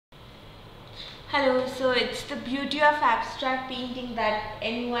Hello, so it's the beauty of abstract painting that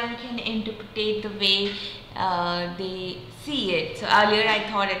anyone can interpret the way they see it. So earlier I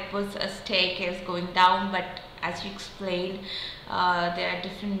thought it was a staircase going down, but as you explained, there are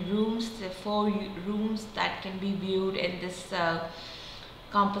different rooms, there are rooms that can be viewed in this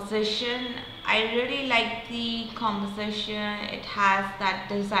composition. I really like the composition. It has that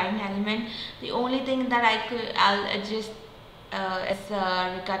design element. The only thing that I'll adjust is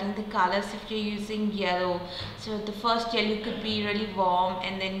regarding the colors. If you're using yellow, so the first yellow could be really warm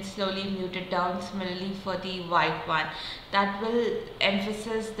and then slowly muted down. Similarly for the white one, that will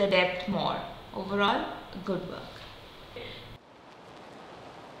emphasize the depth more. Overall, good work.